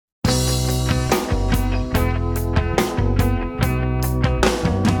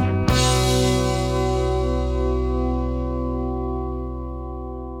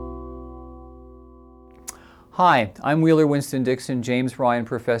Hi, I'm Wheeler Winston Dixon, James Ryan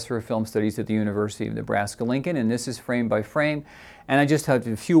Professor of Film Studies at the University of Nebraska-Lincoln, and this is Frame by Frame. And I just have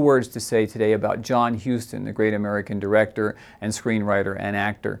a few words to say today about John Huston, the great American director and screenwriter and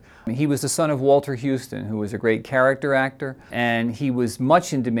actor. He was the son of Walter Huston, who was a great character actor, and he was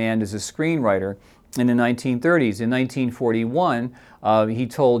much in demand as a screenwriter in the 1930s. In 1941, he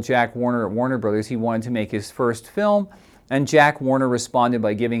told Jack Warner at Warner Brothers he wanted to make his first film, and Jack Warner responded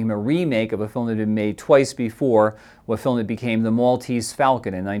by giving him a remake of a film that had been made twice before, a film that became The Maltese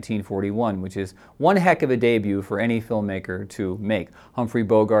Falcon in 1941, which is one heck of a debut for any filmmaker to make. Humphrey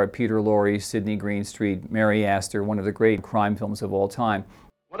Bogart, Peter Lorre, Sidney Greenstreet, Mary Astor, one of the great crime films of all time.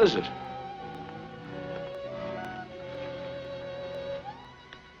 What is it?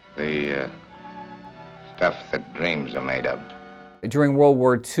 The stuff that dreams are made of. During World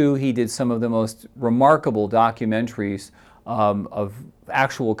War II, he did some of the most remarkable documentaries of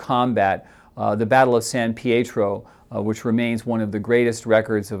actual combat. The Battle of San Pietro, which remains one of the greatest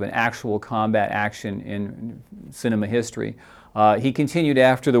records of an actual combat action in cinema history. He continued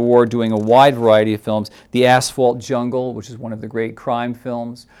after the war doing a wide variety of films. The Asphalt Jungle, which is one of the great crime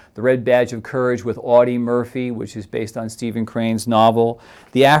films. The Red Badge of Courage with Audie Murphy, which is based on Stephen Crane's novel.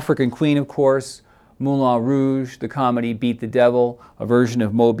 The African Queen, of course. Moulin Rouge, the comedy Beat the Devil, a version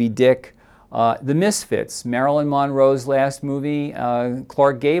of Moby Dick. The Misfits, Marilyn Monroe's last movie,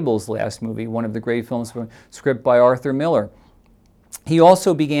 Clark Gable's last movie, one of the great films from script by Arthur Miller. He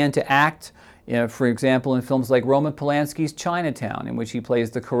also began to act, for example, in films like Roman Polanski's Chinatown, in which he plays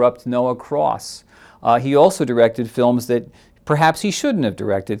the corrupt Noah Cross. He also directed films that perhaps he shouldn't have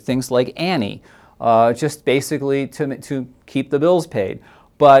directed, things like Annie, just basically to keep the bills paid.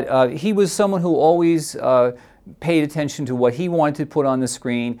 But he was someone who always paid attention to what he wanted to put on the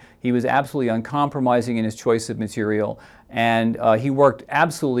screen. He was absolutely uncompromising in his choice of material, and he worked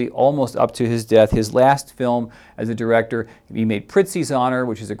absolutely almost up to his death. His last film as a director, he made Prizzi's Honor,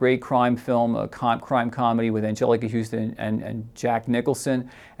 which is a great crime film, a crime comedy with Anjelica Huston and Jack Nicholson.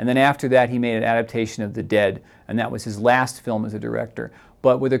 And then after that, he made an adaptation of The Dead, and that was his last film as a director.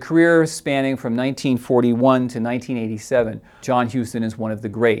 But with a career spanning from 1941 to 1987, John Huston is one of the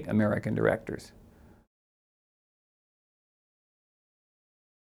great American directors.